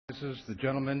The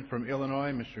gentleman from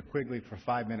Illinois, Mr. Quigley, for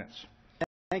 5 minutes.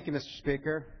 Thank you, Mr.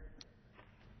 Speaker.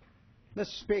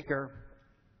 Mr. Speaker,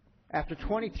 after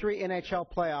 23 NHL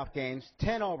playoff games,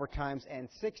 10 overtimes, and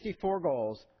 64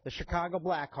 goals, the Chicago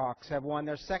Blackhawks have won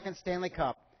their second Stanley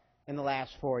Cup in the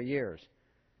last 4 years.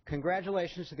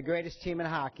 Congratulations to the greatest team in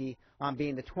hockey on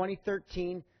being the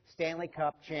 2013 Stanley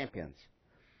Cup champions.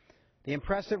 The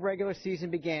impressive regular season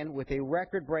began with a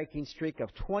record-breaking streak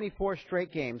of 24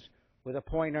 straight games with a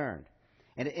point earned,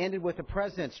 and it ended with the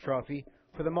President's Trophy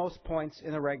for the most points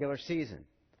in the regular season.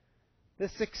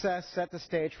 This success set the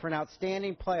stage for an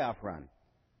outstanding playoff run,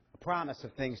 a promise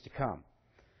of things to come.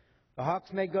 The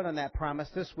Hawks made good on that promise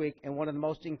this week in one of the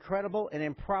most incredible and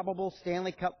improbable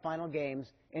Stanley Cup final games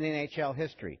in NHL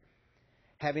history.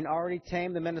 Having already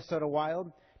tamed the Minnesota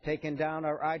Wild, taken down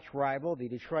our arch-rival, the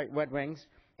Detroit Red Wings,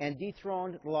 and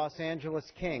dethroned the Los Angeles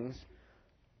Kings,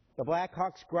 the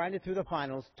Blackhawks grinded through the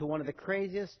finals to one of the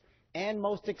craziest and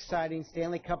most exciting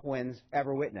Stanley Cup wins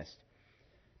ever witnessed.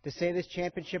 To say this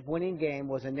championship-winning game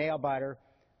was a nail-biter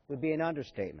would be an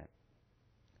understatement.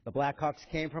 The Blackhawks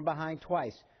came from behind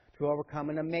twice to overcome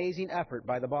an amazing effort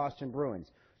by the Boston Bruins,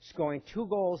 scoring 2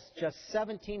 goals just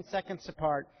 17 seconds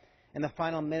apart in the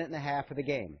final minute and a half of the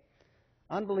game.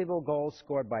 Unbelievable goals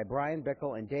scored by Brian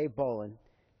Bickle and Dave Bolin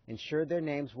ensured their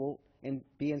names will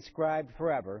be inscribed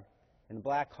forever in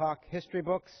Blackhawk history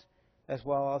books, as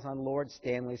well as on Lord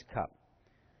Stanley's Cup.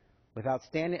 With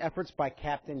outstanding efforts by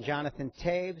Captain Jonathan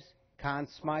Toews, Conn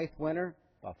Smythe winner,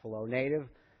 Buffalo native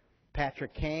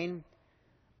Patrick Kane,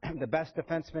 the best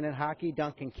defenseman in hockey,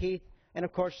 Duncan Keith, and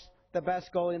of course the best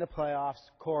goalie in the playoffs,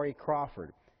 Corey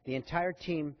Crawford. The entire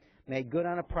team made good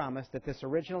on a promise that this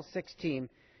original 6 team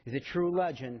is a true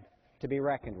legend to be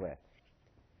reckoned with.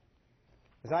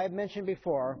 As I have mentioned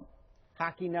before,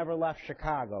 hockey never left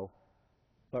Chicago,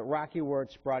 but Rocky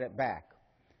Wirtz brought it back.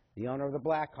 The owner of the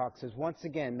Blackhawks has once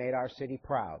again made our city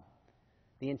proud.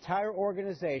 The entire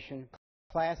organization,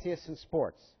 classiest in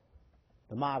sports,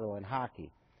 the model in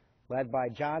hockey, led by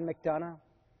John McDonough,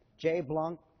 Jay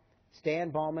Blunk, Stan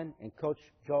Bowman, and Coach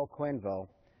Joe Quenneville,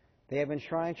 they have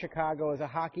enshrined Chicago as a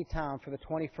hockey town for the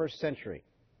 21st century.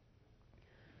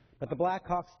 But the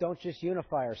Blackhawks don't just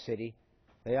unify our city,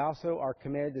 they also are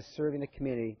committed to serving the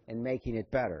community and making it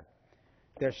better.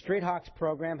 Their Street Hawks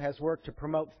program has worked to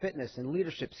promote fitness and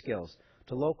leadership skills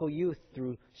to local youth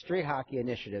through street hockey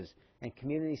initiatives and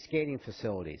community skating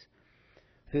facilities.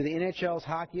 Through the NHL's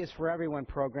Hockey is for Everyone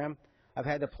program, I've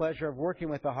had the pleasure of working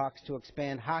with the Hawks to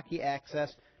expand hockey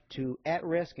access to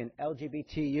at-risk and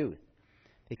LGBT youth.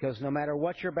 Because no matter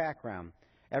what your background,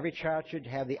 every child should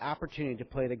have the opportunity to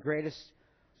play the greatest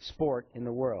sport in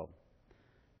the world.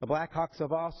 The Blackhawks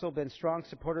have also been strong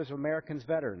supporters of America's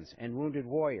veterans and wounded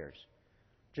warriors.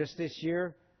 Just this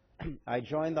year, I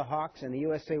joined the Hawks and the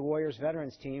USA Warriors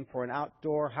veterans team for an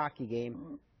outdoor hockey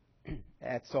game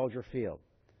at Soldier Field.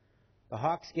 The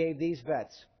Hawks gave these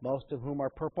vets, most of whom are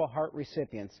Purple Heart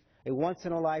recipients, a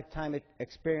once-in-a-lifetime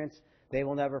experience they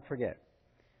will never forget.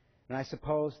 And I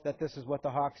suppose that this is what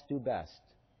the Hawks do best: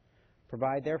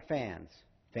 provide their fans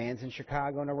in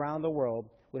Chicago and around the world,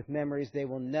 with memories they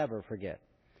will never forget.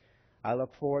 I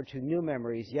look forward to new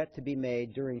memories yet to be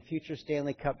made during future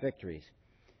Stanley Cup victories.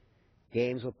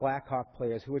 Games with Blackhawk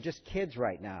players who are just kids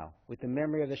right now, with the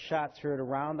memory of the shots heard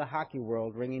around the hockey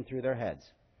world ringing through their heads.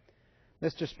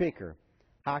 Mr. Speaker,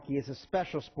 hockey is a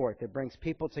special sport that brings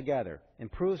people together,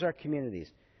 improves our communities,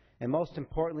 and most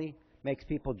importantly, makes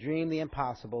people dream the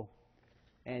impossible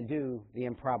and do the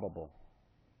improbable.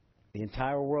 The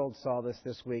entire world saw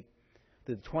this week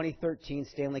through the 2013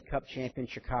 Stanley Cup champion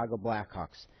Chicago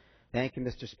Blackhawks. Thank you,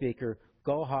 Mr. Speaker.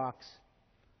 Go Hawks.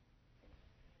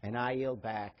 And I yield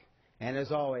back. And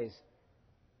as always,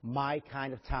 my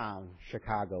kind of town,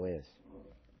 Chicago is.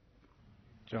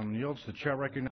 Gentleman yields. The chair recognizes